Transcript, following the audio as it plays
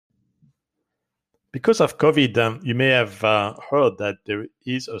Because of COVID, you may have heard that there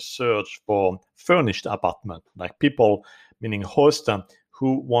is a surge for furnished apartment, like people, meaning hosts,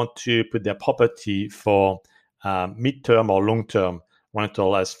 who want to put their property for midterm or long-term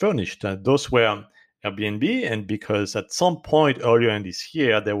rental as furnished. Those were Airbnb, and because at some point earlier in this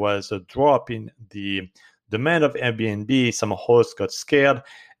year, there was a drop in the demand of Airbnb, some hosts got scared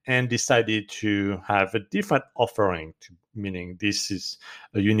and decided to have a different offering, meaning this is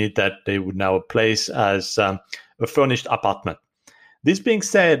a unit that they would now place as a furnished apartment. This being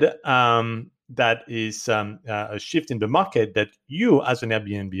said, that is a shift in the market that you as an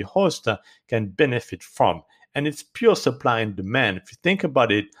Airbnb host can benefit from. And it's pure supply and demand. If you think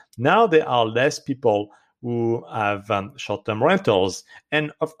about it, now there are less people who have short-term rentals.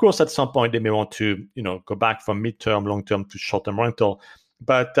 And of course, at some point, they may want to go back from mid-term, long-term to short-term rental.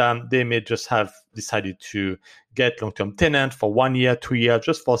 But they may just have decided to get long-term tenant for 1 year, 2 years,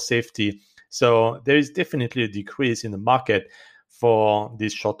 just for safety. So there is definitely a decrease in the market for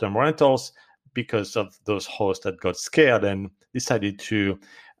these short-term rentals because of those hosts that got scared and decided to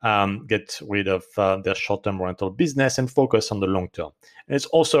get rid of their short-term rental business and focus on the long-term. And it's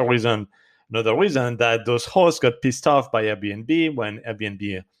also another reason that those hosts got pissed off by Airbnb when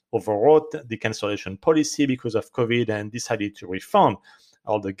Airbnb overwrote the cancellation policy because of COVID and decided to refund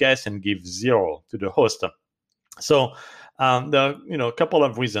all the guests and give zero to the host. So there are a couple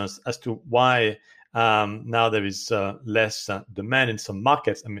of reasons as to why now there is less demand in some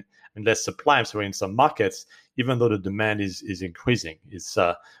markets. And less supply, in some markets, even though the demand is increasing. It's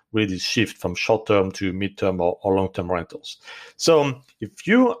really shift from short-term to mid-term or long-term rentals. So if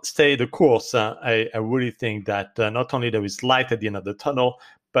you stay the course, I really think that not only there is light at the end of the tunnel,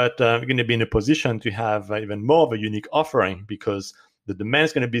 but you're going to be in a position to have even more of a unique offering because the demand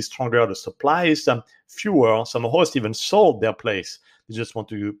is going to be stronger, the supply is fewer. Some hosts even sold their place. They just want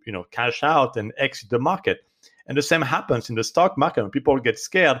to cash out and exit the market. And the same happens in the stock market. When people get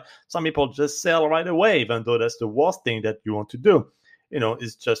scared, some people just sell right away, even though that's the worst thing that you want to do.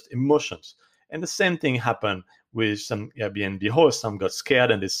 It's just emotions. And the same thing happened with some Airbnb hosts. Some got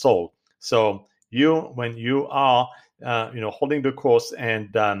scared and they sold. So when you are, holding the course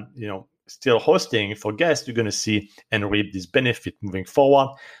and, still hosting for guests, you're going to see and reap this benefit moving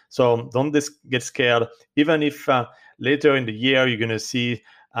forward. So don't get scared. Even if later in the year, you're going to see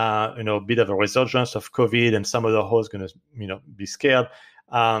a bit of a resurgence of COVID and some of the hosts going to, be scared.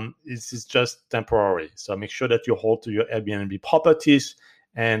 This is just temporary. So make sure that you hold to your Airbnb properties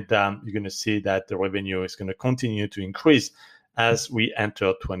and you're going to see that the revenue is going to continue to increase as we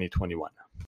enter 2021.